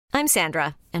I'm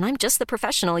Sandra, and I'm just the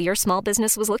professional your small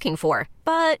business was looking for.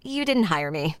 But you didn't hire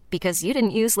me because you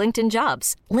didn't use LinkedIn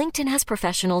Jobs. LinkedIn has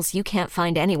professionals you can't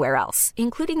find anywhere else,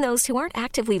 including those who aren't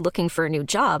actively looking for a new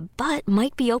job, but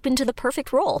might be open to the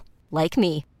perfect role, like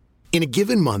me. In a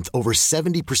given month, over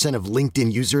 70% of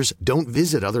LinkedIn users don't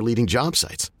visit other leading job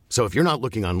sites. So if you're not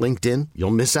looking on LinkedIn,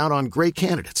 you'll miss out on great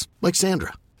candidates like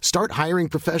Sandra. Start hiring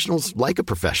professionals like a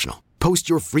professional. Post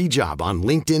your free job on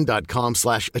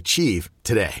linkedin.com/achieve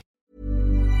today.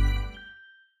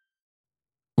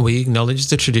 We acknowledge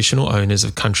the traditional owners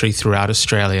of country throughout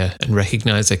Australia and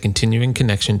recognise their continuing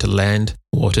connection to land,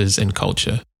 waters and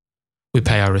culture. We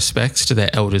pay our respects to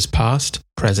their elders past,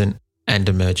 present and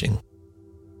emerging.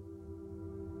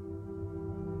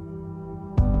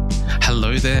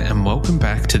 Hello there and welcome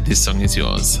back to This Song Is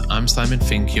Yours. I'm Simon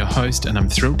Fink, your host, and I'm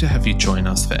thrilled to have you join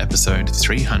us for episode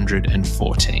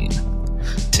 314.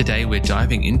 Today we're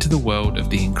diving into the world of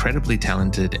the incredibly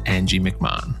talented Angie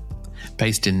McMahon.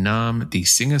 Based in Naarm, the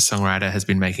singer-songwriter has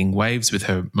been making waves with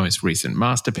her most recent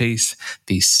masterpiece,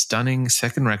 the stunning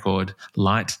second record,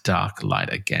 Light, Dark,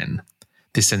 Light Again.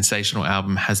 This sensational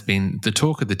album has been the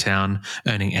talk of the town,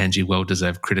 earning Angie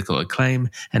well-deserved critical acclaim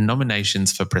and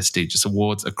nominations for prestigious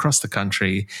awards across the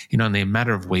country in only a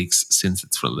matter of weeks since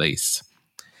its release.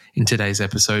 In today's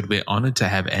episode, we're honoured to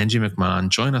have Angie McMahon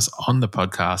join us on the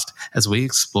podcast as we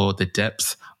explore the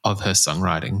depth of her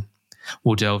songwriting.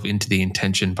 We'll delve into the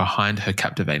intention behind her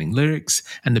captivating lyrics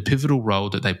and the pivotal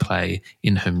role that they play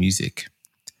in her music.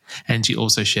 Angie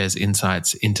also shares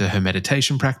insights into her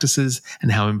meditation practices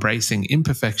and how embracing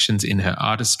imperfections in her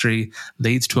artistry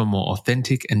leads to a more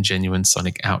authentic and genuine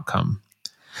sonic outcome.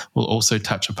 We'll also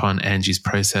touch upon Angie's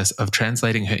process of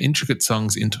translating her intricate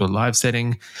songs into a live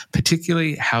setting,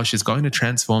 particularly how she's going to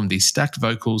transform these stacked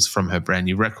vocals from her brand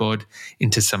new record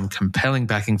into some compelling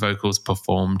backing vocals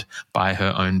performed by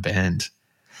her own band.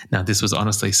 Now, this was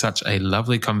honestly such a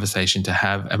lovely conversation to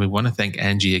have, and we want to thank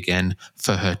Angie again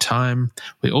for her time.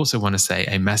 We also want to say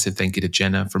a massive thank you to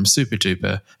Jenna from Super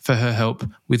Duper for her help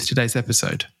with today's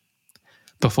episode.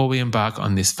 Before we embark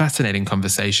on this fascinating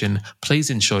conversation, please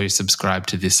ensure you subscribe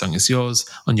to This Song Is Yours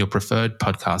on your preferred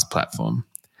podcast platform.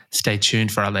 Stay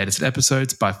tuned for our latest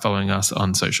episodes by following us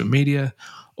on social media.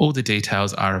 All the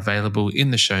details are available in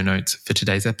the show notes for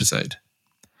today's episode.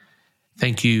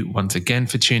 Thank you once again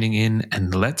for tuning in,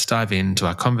 and let's dive into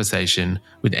our conversation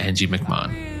with Angie McMahon.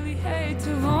 I really hate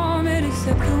to vomit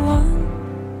except the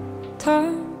one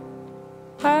time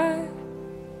I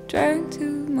drank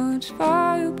too much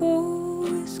Fireball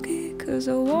whiskey, 'cause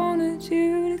I wanted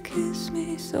you to kiss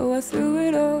me, so I threw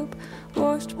it up,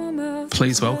 washed my mouth.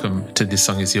 Please welcome to This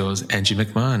Song Is Yours, Angie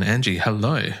McMahon. Angie,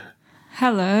 hello.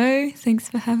 Hello, thanks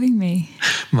for having me.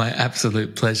 My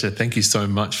absolute pleasure. Thank you so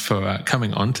much for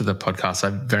coming on to the podcast. I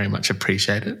very much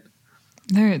appreciate it.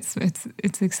 No,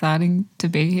 it's exciting to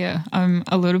be here. I'm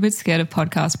a little bit scared of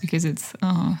podcasts because it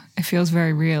feels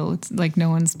very real. It's like no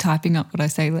one's typing up what I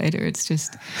say later. It's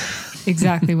just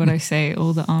exactly what I say,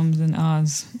 all the ums and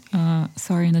ahs.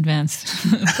 Sorry in advance,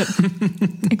 but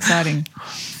exciting.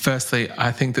 Firstly,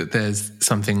 I think that there's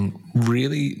something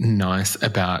really nice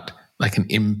about like an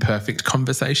imperfect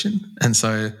conversation. And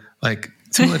so like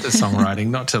similar to songwriting,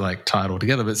 not to like tie it all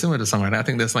together, but similar to songwriting, I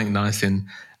think there's something nice in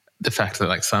the fact that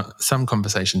like some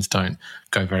conversations don't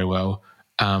go very well.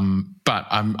 But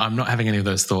I'm not having any of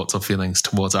those thoughts or feelings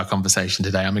towards our conversation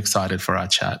today. I'm excited for our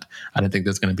chat. I don't think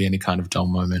there's going to be any kind of dull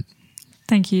moment.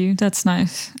 Thank you. That's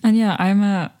nice. And yeah, I'm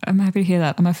happy to hear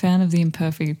that. I'm a fan of the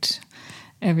imperfect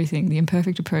everything. The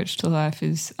imperfect approach to life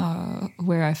is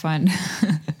where I find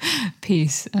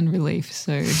peace and relief.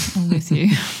 So I'm with you.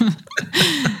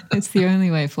 It's the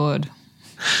only way forward.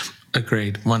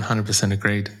 Agreed. 100%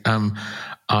 agreed.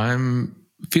 I'm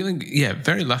feeling,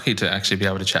 very lucky to actually be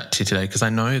able to chat to you today, because I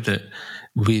know that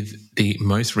with the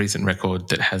most recent record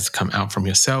that has come out from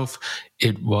yourself,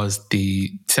 it was the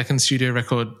second studio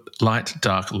record, Light,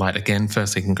 Dark, Light Again.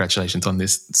 Firstly, congratulations on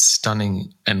this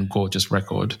stunning and gorgeous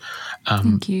record.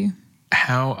 Thank you.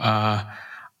 How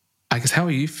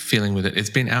are you feeling with it? It's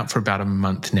been out for about a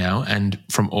month now, and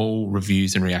from all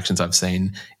reviews and reactions I've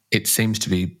seen, it seems to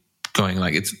be going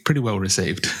like it's pretty well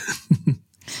received.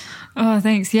 Oh,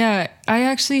 thanks. Yeah, I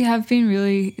actually have been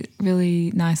really, really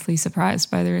nicely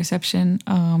surprised by the reception.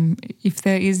 If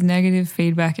there is negative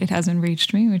feedback, it hasn't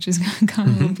reached me, which is kind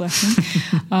of a blessing.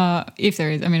 If there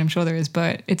is, I mean, I'm sure there is,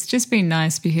 but it's just been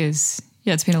nice because,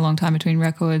 it's been a long time between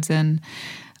records. And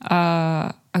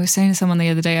I was saying to someone the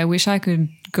other day, I wish I could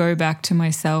go back to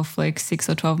myself like 6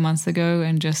 or 12 months ago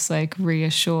and just like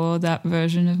reassure that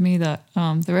version of me that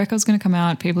the record's going to come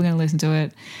out, people are going to listen to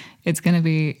it. It's going to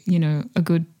be, a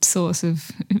good source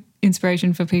of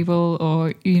inspiration for people,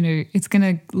 or, you know, it's going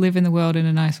to live in the world in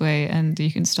a nice way and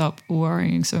you can stop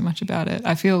worrying so much about it.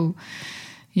 I feel,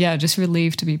 just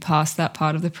relieved to be past that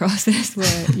part of the process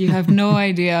where you have no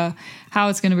idea how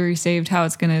it's going to be received, how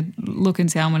it's going to look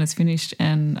and sound when it's finished.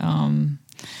 And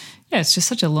it's just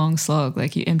such a long slog.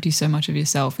 Like, you empty so much of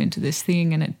yourself into this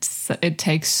thing, and it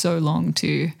takes so long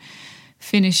to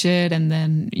finish it and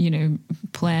then, you know,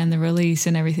 plan the release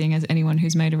and everything, as anyone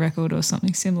who's made a record or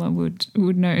something similar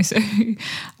would know. So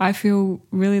I feel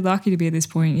really lucky to be at this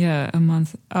point, a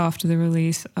month after the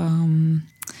release.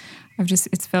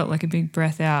 It's felt like a big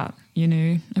breath out, you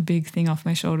know, a big thing off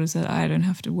my shoulders that I don't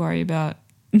have to worry about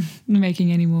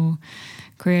making any more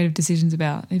creative decisions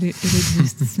about. It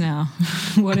exists now.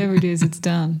 Whatever it is, it's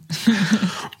done.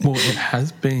 Well, it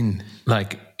has been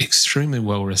like extremely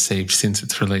well received since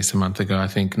its release a month ago. I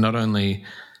think not only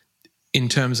in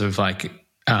terms of like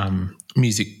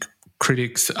music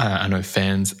critics, I know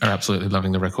fans are absolutely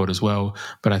loving the record as well.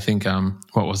 But I think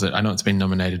what was it? I know it's been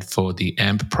nominated for the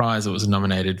AMP Prize. It was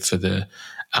nominated for the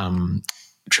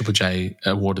Triple J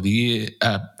Award of the Year,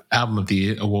 Album of the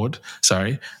Year award.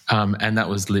 Sorry, and that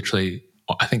was literally,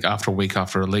 I think, after a week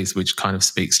after release, which kind of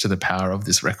speaks to the power of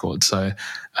this record. So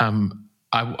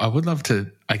I would love to,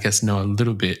 I guess, know a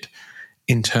little bit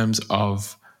in terms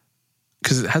of,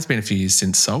 because it has been a few years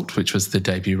since Salt, which was the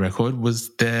debut record.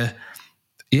 Was there,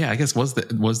 I guess,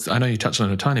 I know you touched on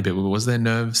it a tiny bit, but was there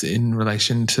nerves in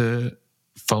relation to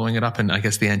following it up and I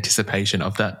guess the anticipation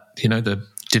of that, you know, the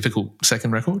difficult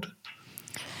second record?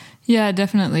 Yeah,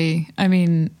 definitely. I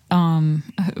mean,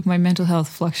 my mental health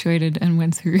fluctuated and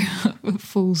went through a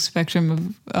full spectrum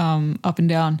of up and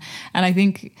down. And I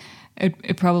think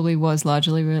it probably was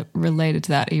largely related to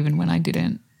that, even when I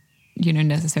didn't, you know,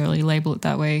 necessarily label it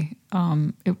that way,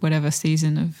 whatever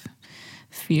season of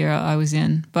fear I was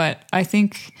in. But I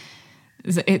think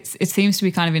it seems to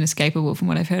be kind of inescapable from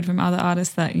what I've heard from other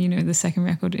artists that, you know, the second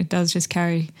record, it does just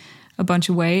carry a bunch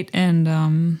of weight, and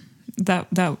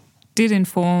that did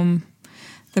inform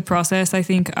the process. I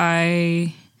think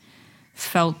I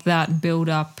felt that build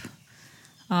up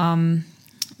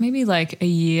maybe like a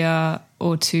year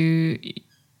or two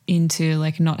into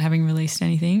like not having released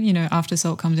anything. You know, after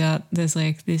Salt comes out, there's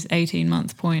like this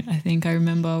 18-month point, I think I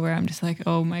remember, where I'm just like,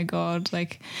 oh my God,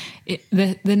 like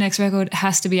the next record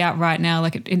has to be out right now.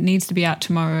 Like it needs to be out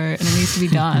tomorrow, and it needs to be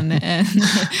done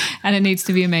and it needs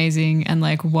to be amazing. And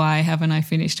like, why haven't I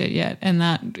finished it yet? And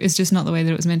that is just not the way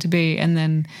that it was meant to be. And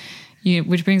then, you know,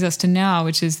 which brings us to now,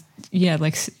 which is,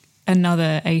 like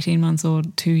another 18 months or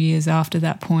 2 years after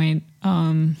that point.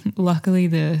 Luckily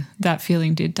that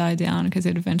feeling did die down, because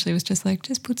it eventually was just like,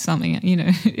 just put something in, you know,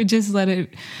 it just let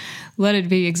it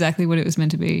be exactly what it was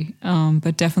meant to be.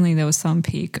 But definitely there was some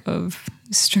peak of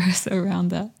stress around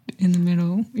that in the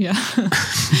middle. Yeah.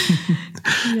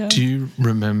 Yeah. Do you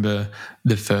remember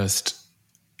the first,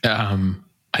 I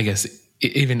guess,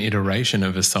 even iteration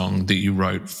of a song that you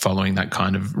wrote following that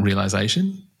kind of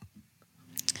realization?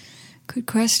 Good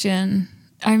question.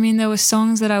 I mean, there were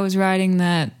songs that I was writing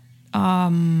that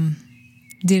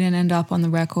didn't end up on the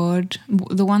record.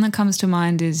 The one that comes to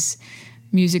mind is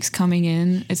Music's Coming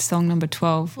In. It's song number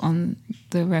 12 on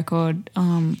the record.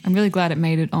 I'm really glad it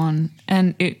made it on.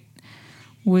 And it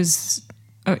was,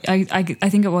 I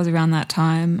think it was around that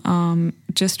time,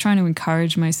 just trying to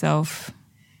encourage myself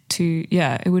to,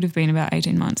 it would have been about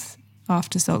 18 months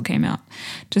after Salt came out.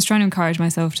 Just trying to encourage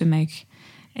myself to make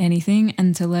anything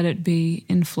and to let it be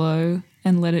in flow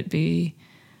and let it be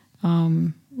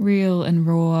real and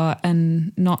raw,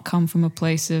 and not come from a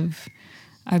place of,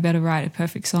 I better write a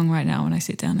perfect song right now when I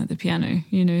sit down at the piano,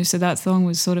 you know. So that song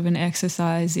was sort of an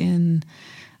exercise in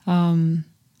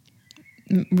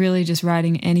really just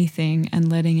writing anything and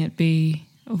letting it be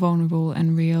vulnerable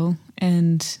and real.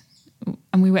 And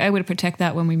we were able to protect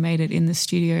that when we made it in the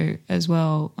studio as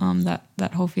well,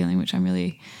 that whole feeling, which I'm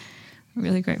really,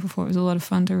 really grateful for. It was a lot of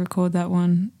fun to record that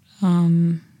one.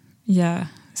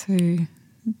 So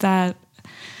that,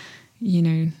 you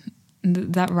know,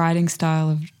 that writing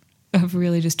style of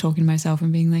really just talking to myself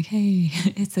and being like, hey,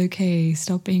 it's okay,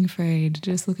 stop being afraid,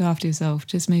 just look after yourself,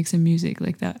 just make some music,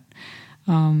 like that.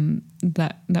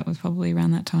 That was probably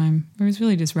around that time. It was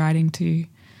really just writing to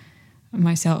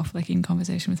myself, like in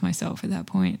conversation with myself at that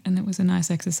point, and it was a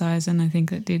nice exercise, and I think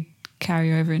that did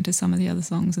carry over into some of the other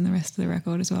songs and the rest of the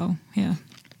record as well. Yeah.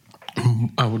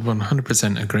 I would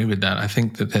 100% agree with that. I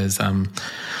think that there's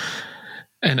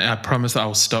and I promise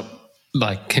I'll stop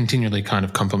like continually kind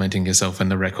of complimenting yourself in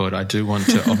the record. I do want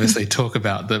to obviously talk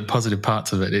about the positive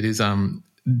parts of it. It is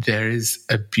there is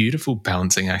a beautiful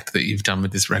balancing act that you've done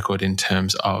with this record in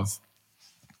terms of,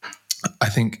 I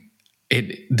think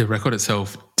the record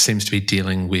itself seems to be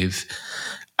dealing with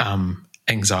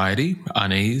anxiety,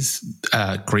 unease,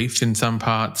 grief in some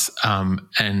parts,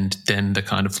 and then the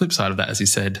kind of flip side of that, as you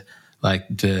said, like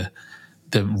the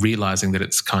realizing that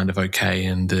it's kind of okay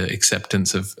and the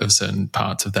acceptance of certain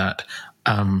parts of that.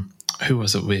 Who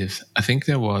was it with? I think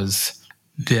there was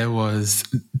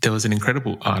an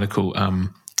incredible article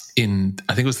in,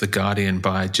 I think it was The Guardian,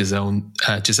 by Giselle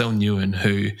Nguyen,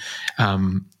 who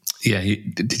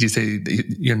did you see,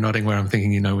 you're nodding where I'm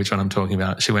thinking you know which one I'm talking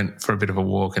about. She went for a bit of a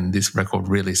walk and this record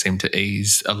really seemed to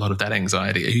ease a lot of that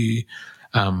anxiety.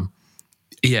 I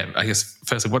guess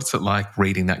firstly, what's it like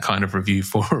reading that kind of review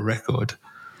for a record?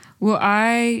 Well,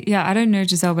 I don't know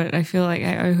Giselle, but I feel like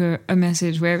I owe her a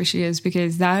message wherever she is,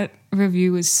 because that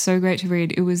review was so great to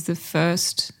read. It was the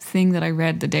first thing that I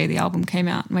read the day the album came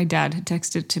out. My dad had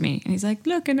texted to me and he's like,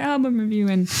 look, an album review.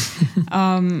 And,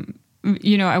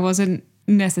 I wasn't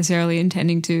necessarily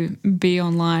intending to be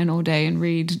online all day and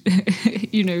read,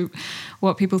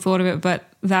 what people thought of it. But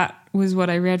that was what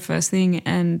I read first thing.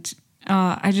 And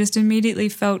I just immediately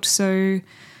felt so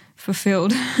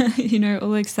fulfilled, or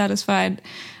like satisfied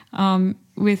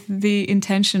with the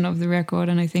intention of the record.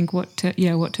 And I think what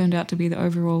turned out to be the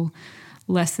overall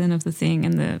lesson of the thing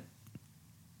and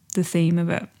the theme of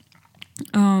it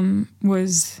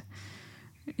was,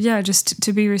 just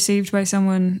to be received by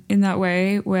someone in that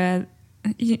way where,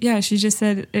 she just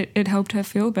said it helped her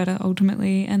feel better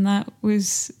ultimately. And that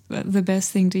was the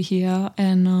best thing to hear.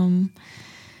 And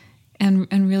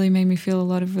really made me feel a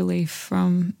lot of relief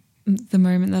from the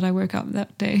moment that I woke up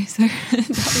that day. So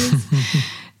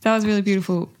that was really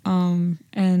beautiful.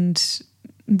 And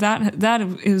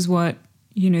that is what,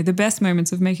 the best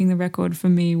moments of making the record for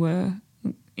me were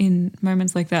in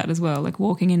moments like that as well, like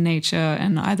walking in nature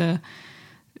and either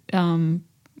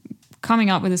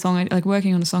coming up with a song, like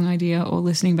working on a song idea or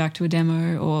listening back to a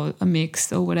demo or a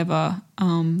mix or whatever.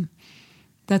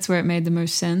 That's where it made the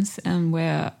most sense and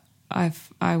where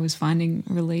I was finding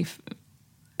relief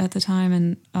at the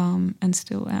time and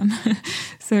still am.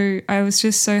 So I was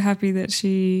just so happy that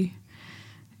she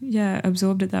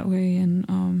absorbed it that way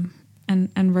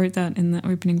and wrote that in the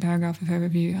opening paragraph of her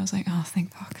review. I was like, oh,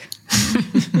 thank fuck.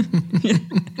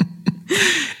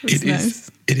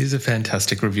 It is a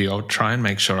fantastic review. I'll try and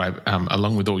make sure I,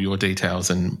 along with all your details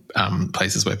and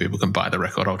places where people can buy the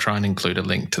record, I'll try and include a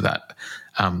link to that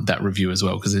review as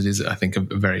well, because it is, I think, a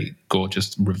very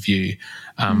gorgeous review.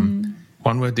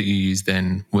 One word that you used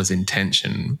then was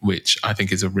intention, which I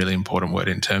think is a really important word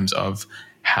in terms of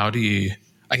how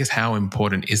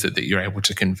important is it that you're able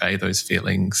to convey those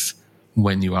feelings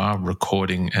when you are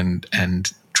recording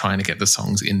and trying to get the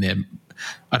songs in their,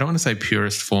 I don't want to say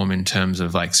purest form in terms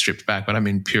of like stripped back, but I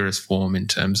mean purest form in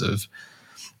terms of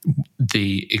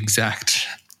the exact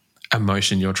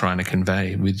emotion you're trying to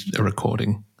convey with a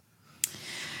recording.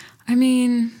 I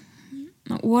mean,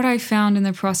 what I found in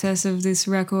the process of this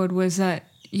record was that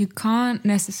you can't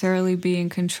necessarily be in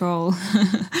control.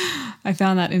 I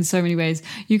found that in so many ways.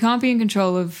 You can't be in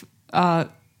control of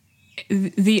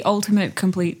the ultimate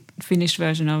complete finished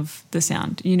version of the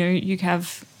sound. You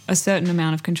have a certain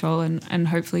amount of control and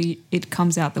hopefully it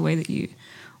comes out the way that you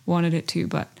wanted it to.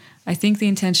 But I think the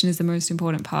intention is the most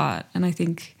important part. And I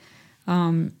think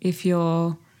if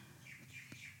you're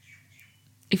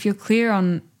clear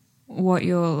on what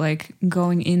you're like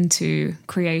going into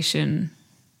creation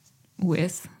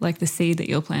with, like the seed that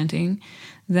you're planting,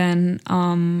 then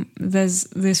there's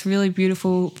this really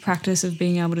beautiful practice of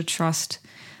being able to trust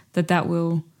that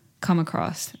will come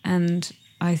across. And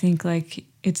I think like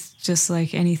it's just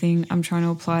like anything, I'm trying to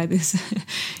apply this,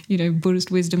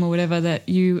 Buddhist wisdom or whatever, that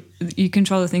you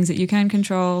control the things that you can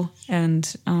control and,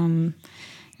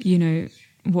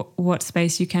 what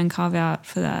space you can carve out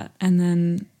for that, and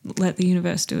then let the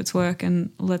universe do its work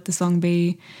and let the song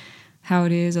be how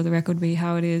it is or the record be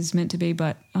how it is meant to be.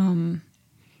 But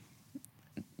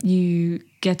you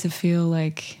get to feel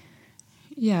like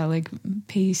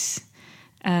peace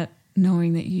at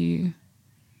knowing that you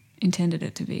intended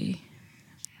it to be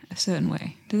a certain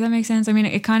way. Does that make sense? I mean,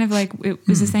 it kind of like it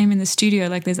was the same in the studio.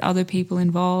 Like there's other people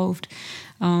involved.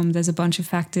 There's a bunch of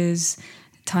factors,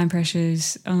 time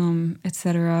pressures,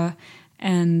 etc.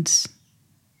 And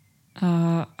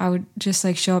I would just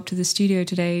like show up to the studio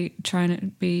today trying to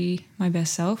be my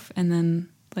best self and then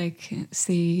like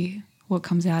see what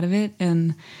comes out of it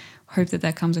and hope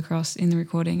that comes across in the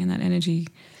recording and that energy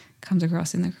comes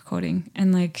across in the recording.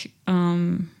 And like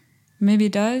maybe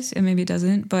it does and maybe it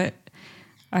doesn't, but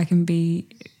I can be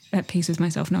at peace with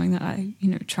myself knowing that I,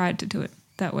 tried to do it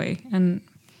that way. And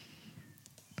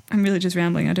I'm really just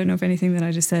rambling. I don't know if anything that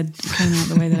I just said came out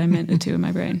the way that I meant it to in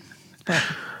my brain. But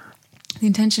The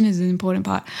intention is an important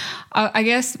part. I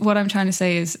guess what I'm trying to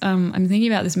say is I'm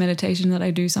thinking about this meditation that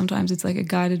I do sometimes. It's like a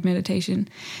guided meditation,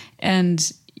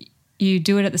 and you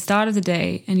do it at the start of the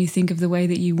day, and you think of the way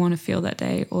that you want to feel that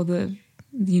day, or the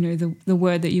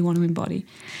word that you want to embody,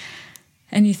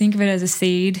 and you think of it as a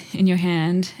seed in your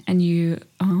hand, and you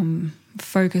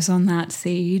focus on that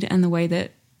seed and the way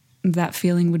that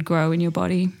feeling would grow in your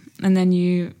body, and then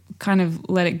you kind of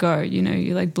let it go,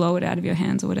 you like blow it out of your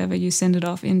hands or whatever, you send it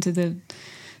off into the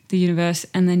universe,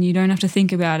 and then you don't have to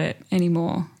think about it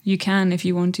anymore. You can, if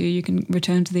you want to, you can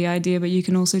return to the idea, but you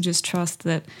can also just trust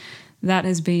that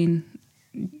has been,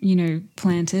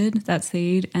 planted, that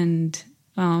seed, and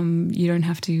you don't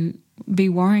have to be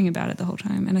worrying about it the whole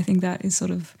time. And I think that is sort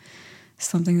of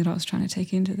something that I was trying to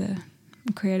take into the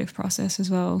creative process as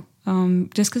well,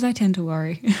 just because I tend to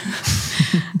worry.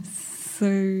 So,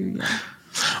 yeah.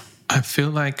 I feel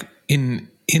like in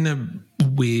a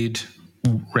weird,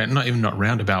 not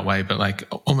roundabout way, but like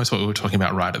almost what we were talking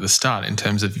about right at the start, in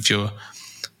terms of if you're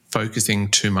focusing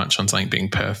too much on something being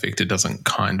perfect, it doesn't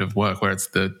kind of work, where it's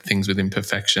the things with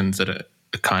imperfections that are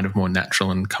kind of more natural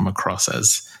and come across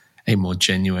as a more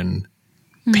genuine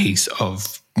piece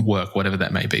of work, whatever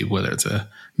that may be, whether it's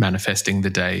manifesting the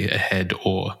day ahead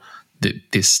or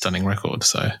this stunning record.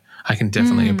 So I can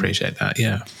definitely appreciate that,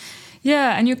 yeah.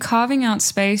 Yeah, and you're carving out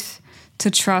space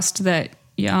to trust that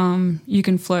you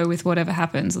can flow with whatever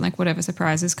happens, and like whatever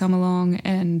surprises come along,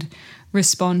 and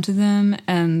respond to them,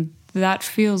 and that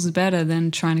feels better than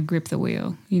trying to grip the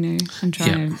wheel, and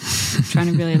trying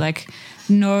to really like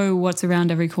know what's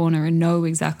around every corner and know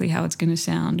exactly how it's going to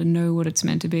sound and know what it's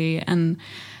meant to be. And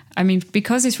I mean,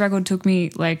 because this record took me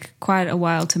like quite a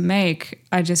while to make,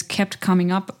 I just kept coming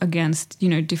up against,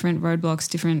 different roadblocks,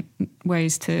 different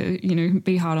ways to,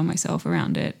 be hard on myself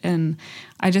around it. And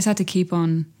I just had to keep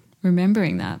on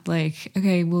remembering that, like,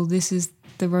 okay, well, this is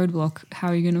the roadblock. How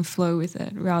are you going to flow with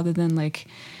it, rather than like,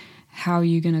 how are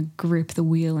you going to grip the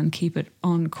wheel and keep it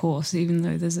on course, even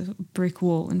though there's a brick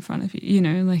wall in front of you,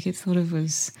 like it sort of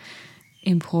was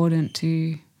important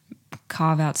to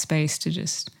carve out space to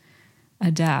just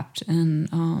adapt and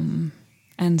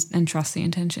trust the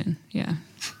intention. Yeah.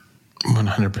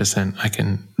 100%. I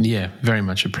can, very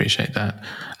much appreciate that.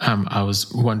 I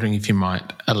was wondering if you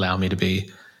might allow me to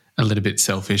be a little bit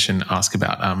selfish and ask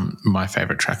about my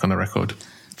favorite track on the record.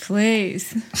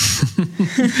 Please.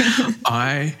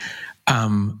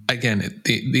 Again,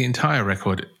 the entire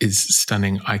record is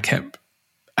stunning. I kept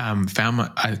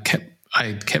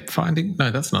finding,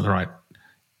 no, that's not the right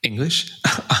English.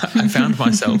 I found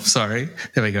myself, sorry,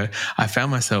 there we go. I found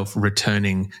myself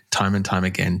returning time and time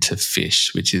again to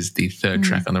Fish, which is the third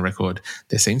track on the record.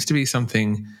 There seems to be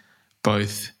something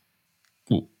both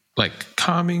like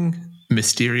calming,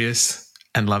 mysterious,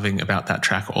 and loving about that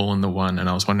track all in the one. And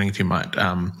I was wondering if you might,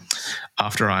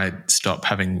 after I stop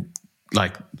having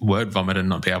like word vomit and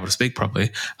not be able to speak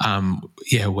properly,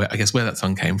 where that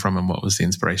song came from and what was the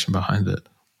inspiration behind it.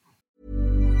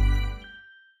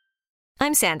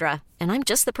 I'm Sandra, and I'm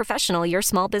just the professional your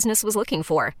small business was looking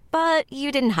for. But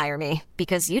you didn't hire me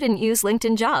because you didn't use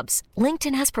LinkedIn Jobs.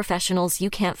 LinkedIn has professionals you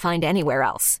can't find anywhere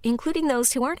else, including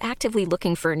those who aren't actively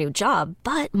looking for a new job,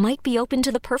 but might be open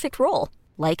to the perfect role,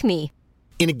 like me.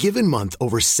 In a given month,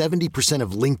 over 70%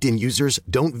 of LinkedIn users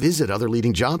don't visit other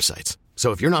leading job sites. So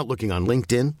if you're not looking on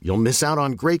LinkedIn, you'll miss out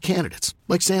on great candidates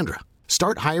like Sandra.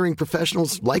 Start hiring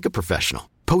professionals like a professional.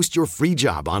 Post your free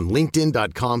job on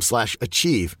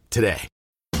linkedin.com/achieve today.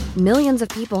 Millions of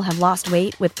people have lost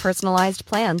weight with personalized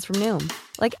plans from Noom.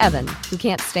 Like Evan, who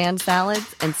can't stand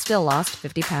salads and still lost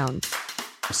 50 pounds.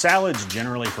 Salads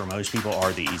generally for most people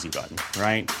are the easy button,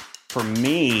 right? For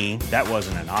me, that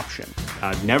wasn't an option.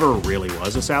 I never really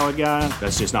was a salad guy.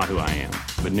 That's just not who I am.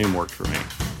 But Noom worked for me.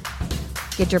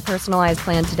 Get your personalized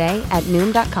plan today at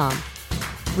Noom.com.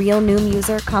 Real Noom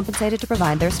user compensated to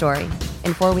provide their story.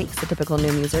 In 4 weeks, the typical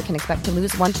Noom user can expect to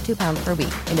lose 1 to 2 pounds per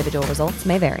week. Individual results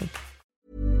may vary.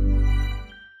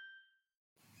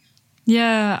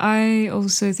 Yeah, I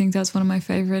also think that's one of my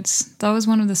favorites. That was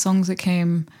one of the songs that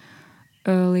came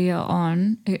earlier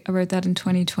on. I wrote that in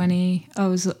 2020. I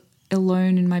was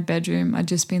alone in my bedroom. I'd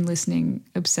just been listening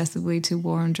obsessively to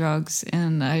War on Drugs,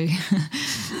 and I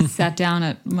sat down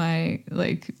at my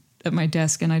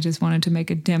desk, and I just wanted to make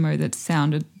a demo that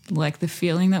sounded like the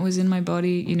feeling that was in my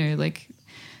body.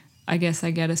 I guess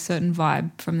I get a certain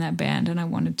vibe from that band, and I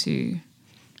wanted to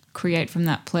create from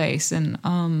that place. And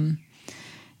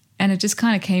it just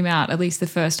kind of came out, at least the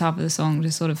first half of the song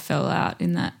just sort of fell out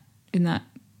in that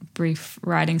brief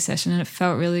writing session, and it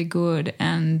felt really good.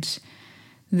 And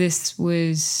this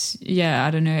was, I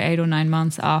don't know, 8 or 9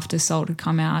 months after Salt had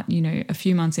come out, a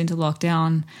few months into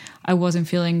lockdown. I wasn't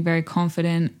feeling very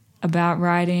confident about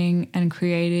writing and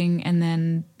creating. And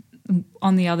then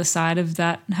on the other side of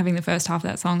that, having the first half of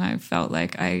that song, I felt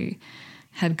like I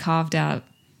had carved out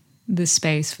the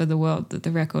space for the world that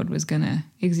the record was going to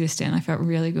exist in. I felt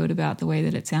really good about the way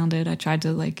that it sounded. I tried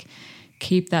to like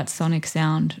keep that sonic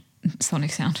sound, the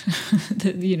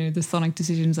sonic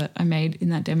decisions that I made in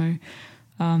that demo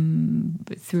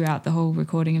throughout the whole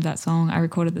recording of that song. I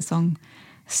recorded the song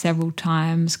several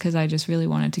times because I just really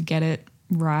wanted to get it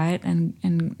right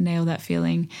and nail that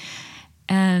feeling.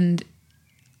 And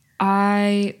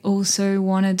I also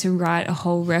wanted to write a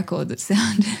whole record that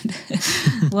sounded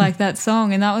like that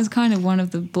song. And that was kind of one of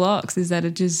the blocks, is that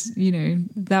it just,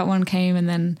 that one came, and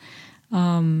then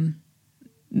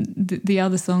the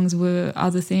other songs were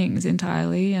other things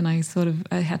entirely. And I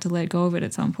had to let go of it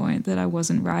at some point, that I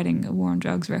wasn't writing a War on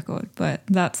Drugs record. But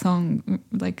that song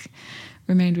like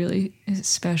remained really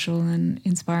special and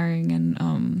inspiring.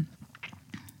 And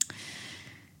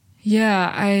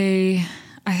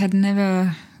I had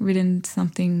never written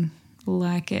something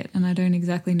like it, and I don't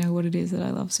exactly know what it is that I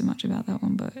love so much about that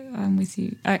one, but I'm with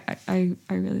you. I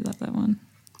really love that one.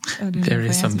 I don't know if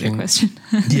I answered your question.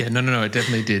 Yeah, no, it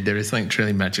definitely did. There is something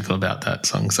truly magical about that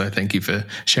song, so thank you for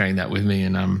sharing that with me.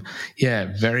 And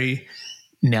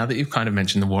now that you've kind of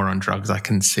mentioned the War on Drugs, I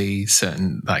can see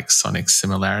certain like sonic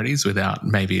similarities without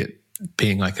maybe it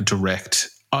being like a direct,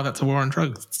 oh, that's a War on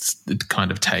Drugs kind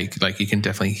of take. Like you can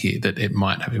definitely hear that it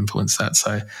might have influenced that.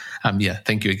 So,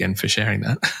 thank you again for sharing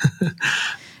that.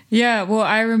 Yeah, well,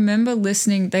 I remember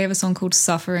listening. They have a song called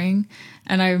Suffering,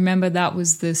 and I remember that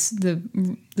was the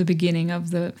beginning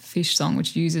of the Fish song,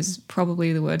 which uses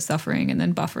probably the word suffering and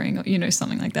then buffering,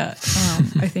 something like that.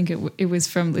 I think it was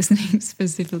from listening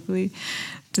specifically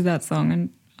to that song,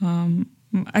 and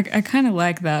I kind of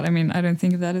like that. I mean, I don't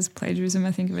think of that as plagiarism.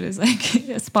 I think of it as like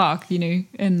a spark, and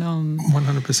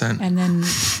 100%. And then,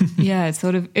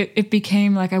 it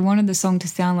became like I wanted the song to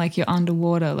sound like you're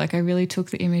underwater. Like I really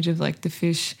took the image of like the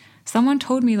fish. Someone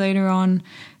told me later on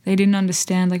they didn't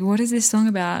understand, like, what is this song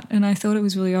about? And I thought it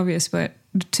was really obvious, but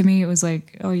to me it was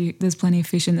like, there's plenty of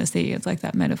fish in the sea. It's like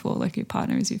that metaphor, like your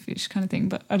partner is your fish kind of thing.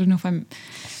 But I don't know if I'm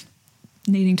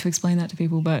needing to explain that to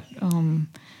people, but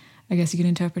I guess you can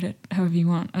interpret it however you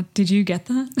want. Did you get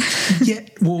that? Yeah,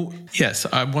 well, yes.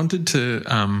 I wanted to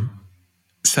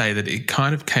say that it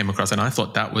kind of came across, and I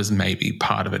thought that was maybe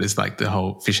part of it, is like the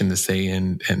whole fish in the sea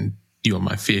and you're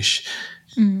my fish.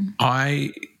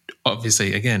 I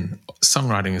obviously, again,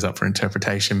 songwriting is up for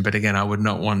interpretation, but again, I would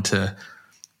not want to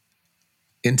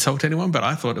insult anyone, but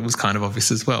I thought it was kind of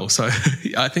obvious as well. So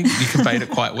I think you conveyed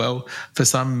it quite well. For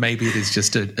some, maybe it is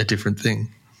just a different thing.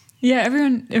 Yeah,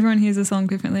 everyone hears a song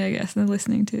differently, I guess. They're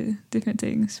listening to different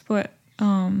things, but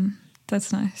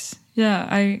that's nice.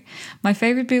 Yeah, my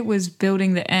favorite bit was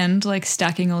building the end, like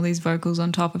stacking all these vocals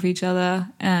on top of each other.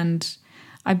 And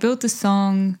I built the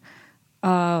song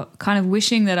kind of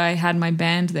wishing that I had my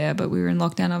band there, but we were in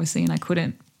lockdown, obviously, and I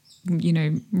couldn't,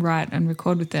 write and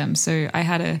record with them. So I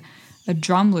had a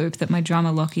drum loop that my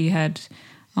drummer Lockie had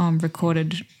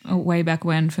recorded way back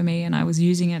when for me, and I was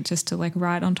using it just to like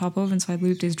write on top of. And so I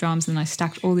looped his drums and I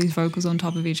stacked all these vocals on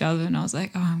top of each other, and I was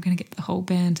like, I'm going to get the whole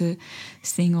band to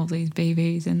sing all these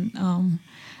BVs. And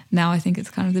now I think it's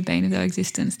kind of the bane of their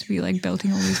existence to be like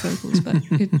belting all these vocals. But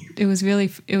it was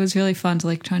really fun to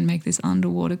like try and make this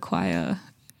underwater choir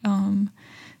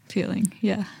feeling.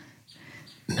 Yeah.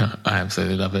 No, I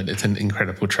absolutely love it. It's an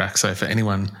incredible track. So for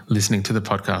anyone listening to the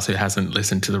podcast who hasn't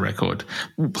listened to the record,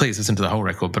 please listen to the whole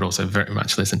record, but also very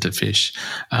much listen to Fish.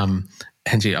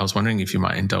 Angie, I was wondering if you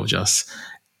might indulge us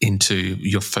into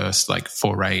your first like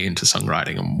foray into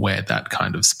songwriting and where that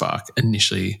kind of spark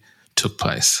initially took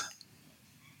place.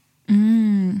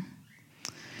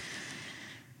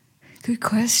 Good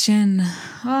question.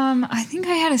 I think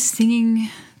I had a singing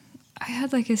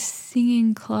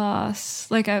class.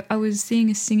 Like I was seeing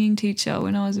a singing teacher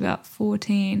when I was about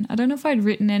 14. I don't know if I'd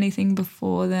written anything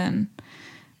before then.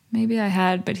 Maybe I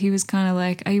had, but he was kind of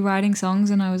like, are you writing songs?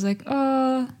 And I was like,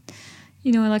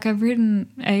 like I've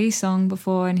written a song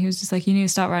before. And he was just like, you need to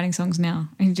start writing songs now.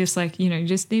 And he just like, you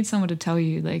just need someone to tell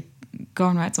you, like, go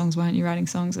and write songs. Why aren't you writing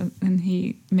songs? And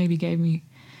he maybe gave me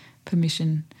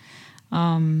permission.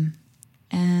 And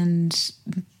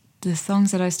the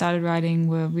songs that I started writing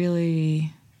were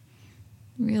really,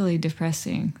 really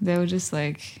depressing. They were just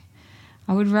like,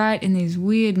 I would write in these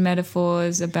weird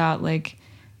metaphors about like,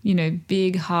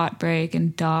 big heartbreak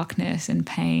and darkness and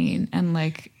pain. And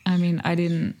like, I mean, I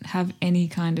didn't have any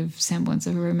kind of semblance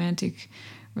of a romantic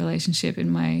relationship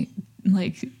in my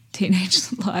like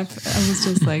teenage life. I was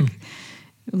just like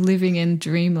living in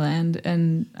dreamland,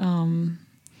 and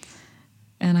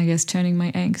I guess turning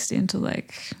my angst into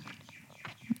like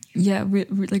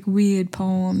like weird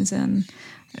poems, and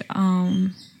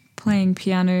playing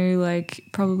piano, like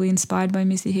probably inspired by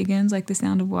Missy Higgins. Like the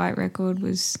Sound of White record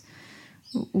was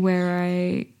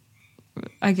where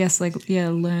I guess like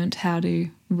learned how to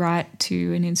write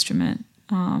to an instrument.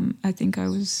 I think I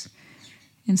was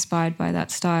inspired by that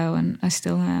style, and I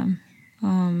still am.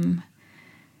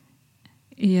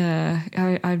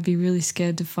 I'd be really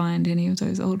scared to find any of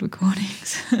those old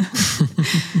recordings.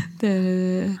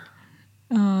 But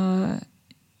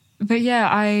yeah,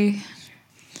 I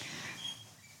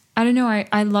don't know,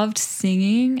 I loved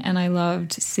singing, and I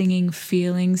loved singing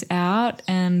feelings out,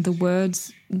 and the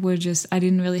words were just, I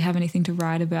didn't really have anything to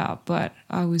write about, but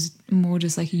I was more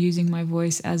just like using my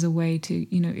voice as a way to,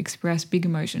 express big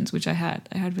emotions, which I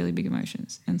had really big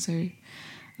emotions. And so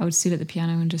I would sit at the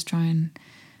piano and just try and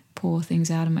pour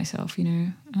things out of myself,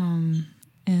 and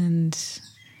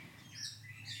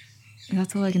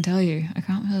that's all I can tell you. I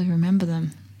can't really remember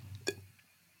them.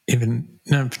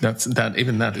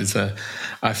 That is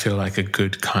I feel like a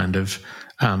good kind of,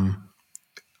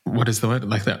 what is the word?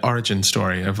 Like the origin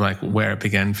story of like where it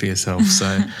began for yourself.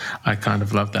 So I kind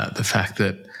of love that. The fact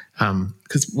that,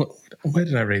 because where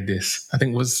did I read this? I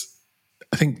think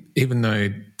even though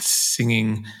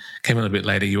singing came a little bit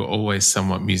later, you were always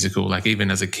somewhat musical, like even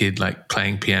as a kid, like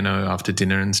playing piano after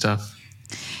dinner and stuff.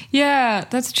 Yeah,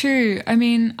 that's true. I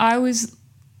mean, I was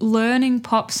learning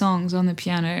pop songs on the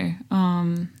piano,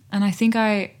 and I think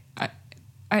I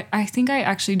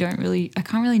actually can't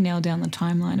really nail down the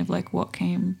timeline of like what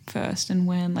came first and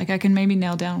when. Like I can maybe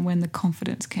nail down when the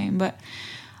confidence came, but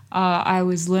I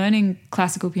was learning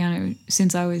classical piano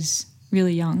since I was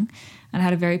really young, and I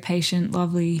had a very patient,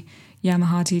 lovely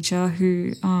Yamaha teacher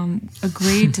who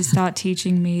agreed to start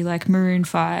teaching me like Maroon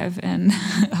 5 and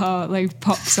like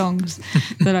pop songs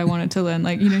that I wanted to learn.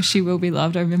 Like, She Will Be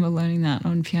Loved. I remember learning that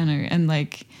on piano, and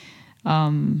like,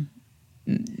 I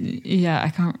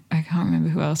can't remember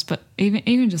who else, but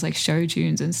even just like show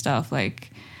tunes and stuff.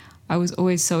 Like, I was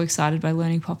always so excited by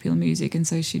learning popular music, and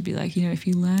so she'd be like, if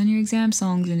you learn your exam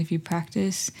songs and if you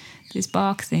practice this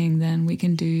Bach thing, then we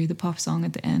can do the pop song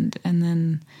at the end. And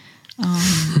then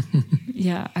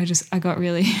I got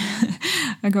really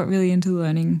into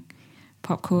learning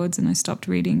pop chords, and I stopped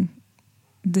reading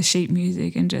the sheet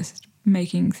music and just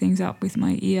making things up with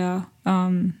my ear.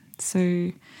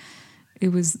 So it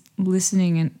was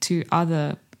listening to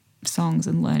other songs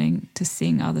and learning to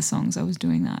sing other songs. I was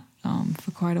doing that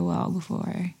for quite a while before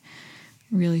I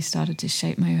really started to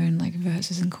shape my own like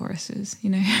verses and choruses,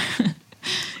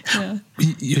 Yeah.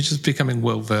 You're just becoming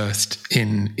well versed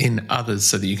in others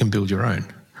so that you can build your own.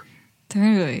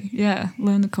 Totally, yeah.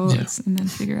 Learn the chords and then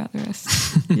figure out the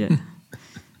rest. Yeah.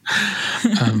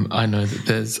 I know that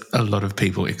there's a lot of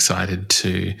people excited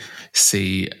to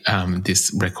see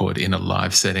this record in a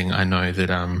live setting. I know that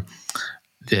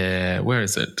where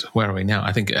is it? Where are we now?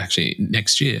 I think actually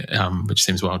next year, which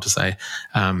seems wild to say,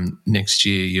 next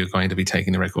year you're going to be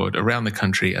taking the record around the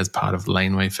country as part of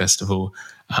Laneway Festival.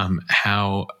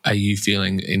 How are you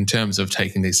feeling in terms of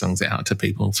taking these songs out to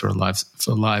people for a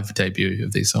live debut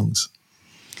of these songs?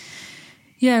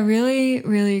 Yeah, really,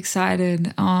 really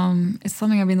excited. It's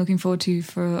something I've been looking forward to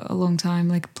for a long time.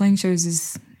 Like playing shows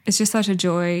it's just such a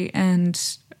joy, and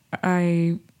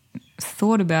I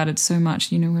thought about it so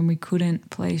much, when we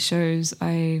couldn't play shows,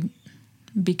 I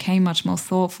became much more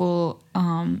thoughtful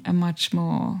and much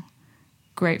more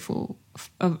grateful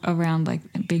around like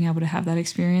being able to have that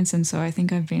experience. And so I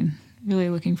think I've been really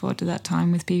looking forward to that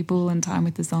time with people and time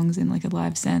with the songs in like a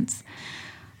live sense.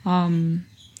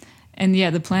 And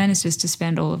yeah, the plan is just to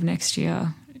spend all of next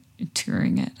year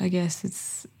touring it. I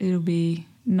guess it'll be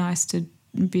nice to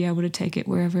be able to take it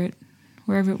wherever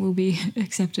it will be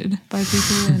accepted by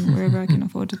people and wherever I can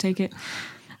afford to take it.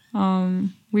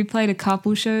 We played a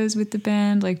couple shows with the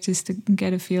band, like just to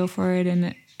get a feel for it,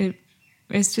 and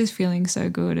it's just feeling so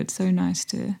good. It's so nice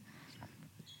to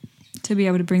be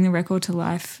able to bring the record to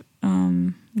life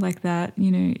like that.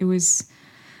 It was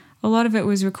a lot of it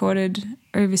was recorded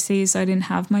overseas, so I didn't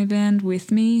have my band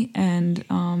with me,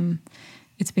 and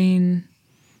it's been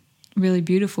really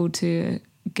beautiful to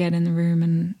get in the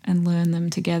room and learn them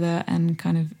together and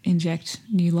kind of inject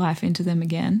new life into them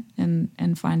again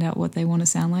and find out what they want to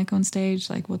sound like on stage,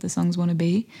 like what the songs want to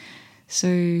be. So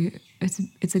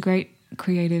it's a great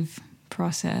creative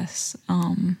process.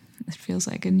 It feels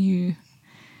like there's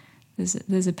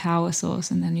there's a power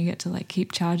source, and then you get to like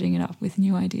keep charging it up with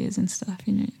new ideas and stuff.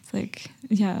 You know, it's like,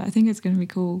 yeah, I think it's going to be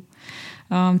cool.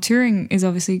 Touring is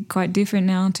obviously quite different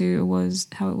now to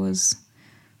how it was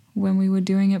when we were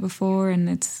doing it before, and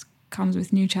it's comes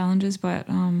with new challenges. But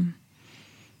yeah,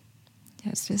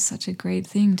 it's just such a great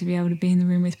thing to be able to be in the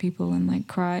room with people and like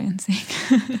cry and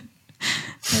sing.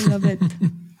 I love it.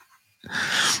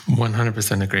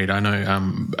 100% agreed. I know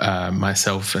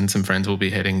myself and some friends will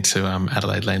be heading to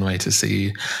Adelaide Laneway to see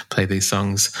you play these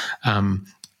songs.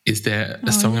 Is there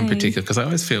a song in particular? Because I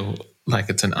always feel like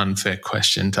it's an unfair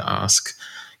question to ask,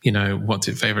 you know, what's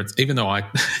your favourite? Even though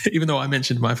I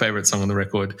mentioned my favourite song on the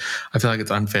record, I feel like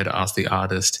it's unfair to ask the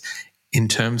artist. In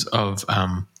terms of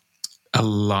a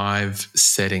live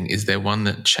setting, is there one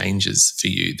that changes for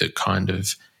you that kind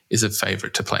of is a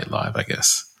favourite to play live, I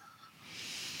guess?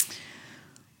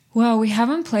 Well, we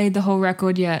haven't played the whole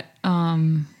record yet.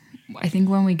 I think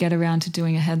when we get around to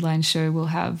doing a headline show,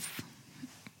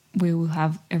 we will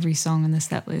have every song on the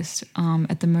set list.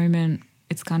 At the moment,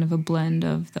 it's kind of a blend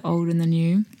of the old and the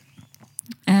new.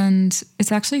 And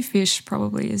it's actually Fish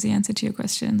probably is the answer to your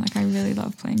question. Like, I really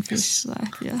love playing Fish live.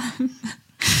 Yeah.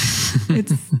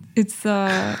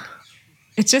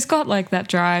 It's just got like that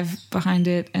drive behind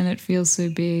it, and it feels so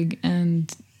big, and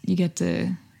you get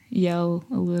to yell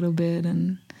a little bit.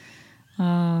 And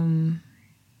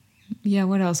yeah,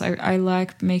 what else? I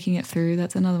like Making It Through.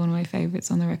 That's another one of my favorites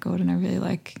on the record, and I really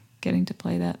like getting to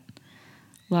play that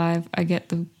live. I get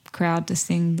the crowd to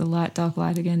sing the Light Dark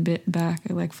Light Again bit back.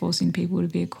 I like forcing people to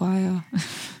be a choir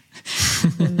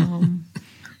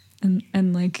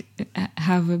and like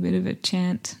have a bit of a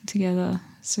chant together.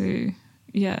 So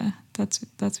yeah, that's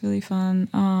really fun.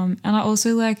 And I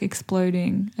also like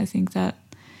Exploding. I think that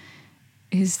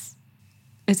it's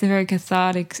a very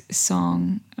cathartic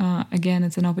song. Again,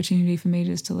 it's an opportunity for me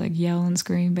just to like yell and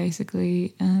scream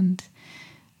basically, and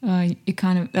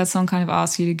that song kind of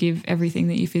asks you to give everything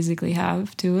that you physically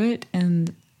have to it,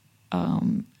 and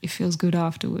it feels good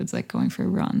afterwards, like going for a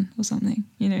run or something.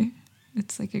 You know,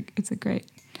 it's a great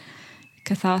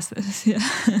catharsis. Yeah.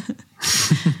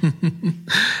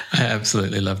 I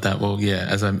absolutely love that. Well, yeah,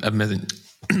 as I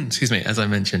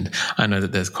mentioned, I know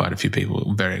that there's quite a few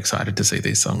people very excited to see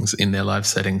these songs in their live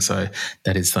setting, so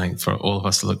that is something for all of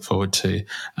us to look forward to.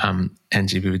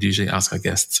 Angie, we would usually ask our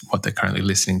guests what they're currently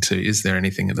listening to. Is there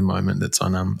anything at the moment that's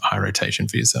on high rotation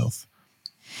for yourself?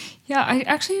 Yeah, I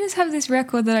actually just have this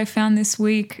record that I found this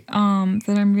week that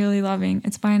I'm really loving.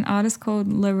 It's by an artist called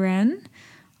Lorraine.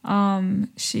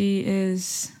 She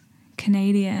is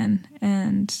Canadian,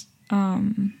 and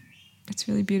it's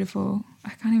really beautiful. I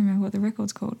can't even remember what the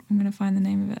record's called. I'm going to find the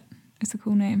name of it. It's a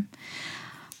cool name.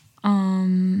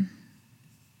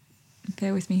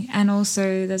 Bear with me. And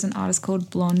also there's an artist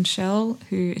called Blonde Shell,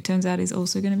 who it turns out is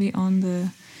also going to be on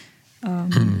the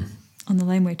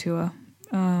Laneway tour.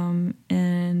 And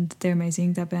they're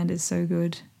amazing. That band is so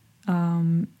good.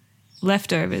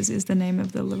 Leftovers is the name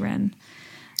of the Lorraine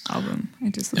album. I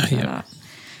just looked that up.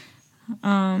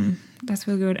 That's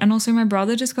really good. And also my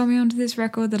brother just got me onto this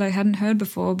record that I hadn't heard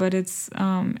before, but it's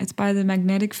by the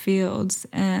Magnetic Fields,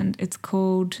 and it's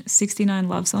called 69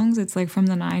 Love Songs. It's like from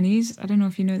the 90s. I don't know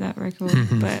if you know that record,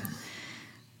 but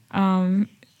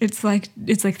it's like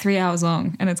 3 hours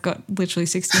long, and it's got literally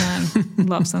 69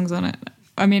 love songs on it.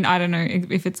 I mean, I don't know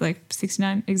if it's like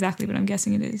 69 exactly, but I'm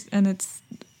guessing it is. And it's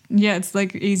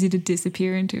like easy to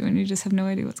disappear into, and you just have no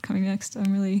idea what's coming next.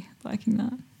 I'm really liking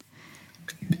that.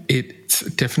 It's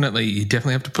definitely, you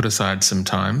definitely have to put aside some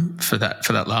time for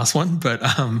that last one, but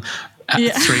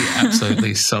three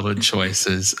absolutely solid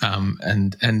choices,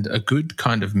 and a good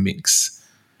kind of mix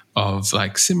of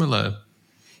like similar,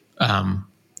 I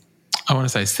want to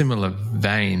say similar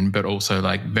vein, but also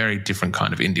like very different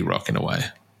kind of indie rock in a way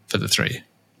for the three.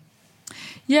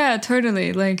 Yeah,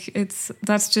 totally. Like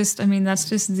that's just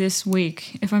this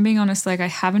week. If I'm being honest, like I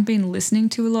haven't been listening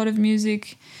to a lot of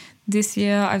music this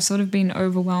year. I've sort of been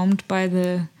overwhelmed by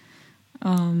the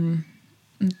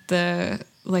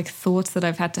like thoughts that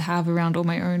I've had to have around all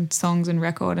my own songs and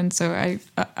record, and so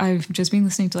I've just been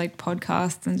listening to like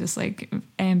podcasts and just like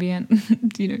ambient,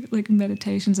 like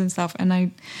meditations and stuff. And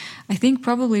I think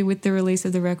probably with the release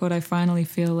of the record, I finally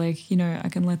feel like I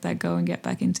can let that go and get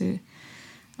back into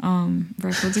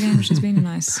records again, which has been a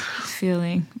nice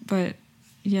feeling. But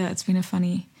yeah, it's been a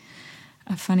funny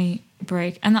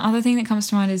break. And the other thing that comes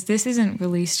to mind is this isn't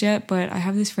released yet, but I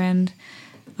have this friend,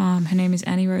 her name is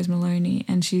Annie Rose Maloney,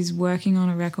 and she's working on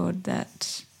a record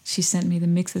that she sent me the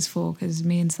mixes for, because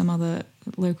me and some other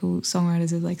local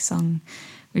songwriters have like sung,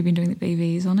 we've been doing the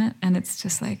BVs on it, and it's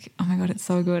just like, oh my God, it's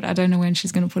so good. I don't know when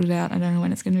she's going to put it out. I don't know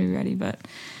when it's going to be ready, but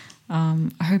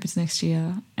I hope it's next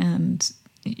year. And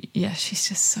yeah, she's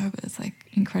just so good. It's like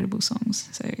incredible songs.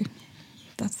 So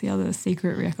that's the other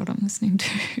secret record I'm listening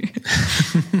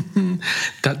to.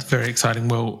 That's very exciting.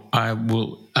 Well, I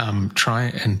will try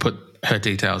and put her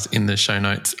details in the show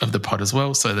notes of the pod as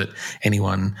well, so that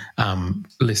anyone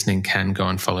listening can go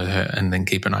and follow her and then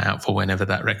keep an eye out for whenever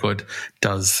that record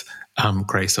does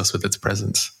grace us with its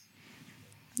presence.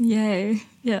 Yay.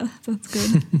 Yeah, that's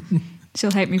good.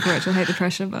 She'll hate me for it. She'll hate the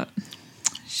pressure, but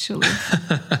she'll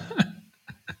live.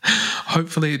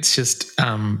 Hopefully it's just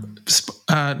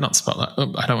not spotlight.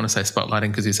 I don't want to say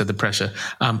spotlighting because you said the pressure.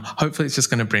 Hopefully it's just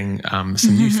going to bring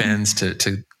some new fans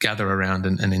to gather around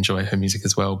and enjoy her music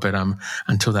as well. But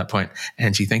until that point,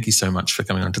 Angie, thank you so much for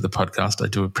coming onto the podcast. I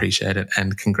do appreciate it.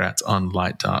 And congrats on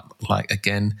Light Dark. Like,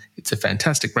 again, it's a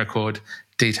fantastic record.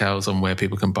 Details on where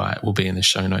people can buy it will be in the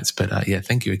show notes. But yeah,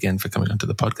 thank you again for coming onto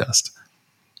the podcast.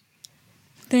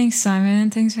 Thanks, Simon.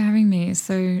 Thanks for having me. It's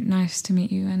so nice to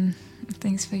meet you, and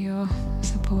thanks for your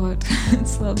support.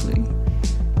 It's lovely.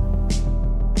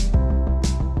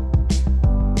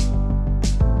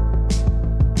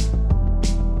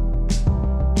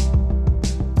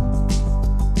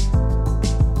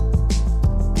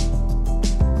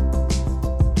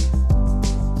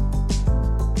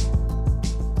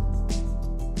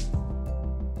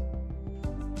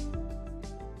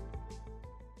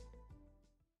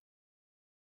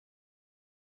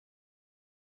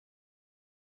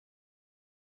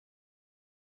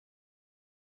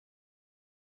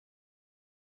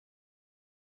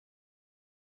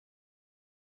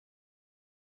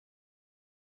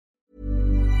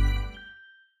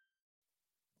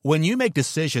 When you make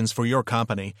decisions for your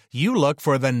company, you look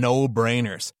for the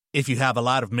no-brainers. If you have a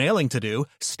lot of mailing to do,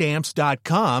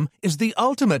 Stamps.com is the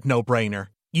ultimate no-brainer.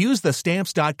 Use the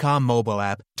Stamps.com mobile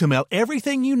app to mail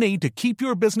everything you need to keep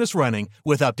your business running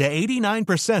with up to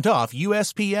 89% off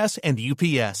USPS and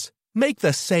UPS. Make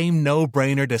the same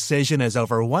no-brainer decision as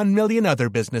over 1 million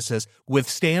other businesses with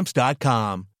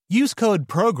Stamps.com. Use code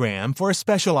PROGRAM for a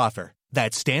special offer.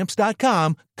 That's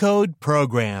Stamps.com, code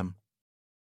PROGRAM.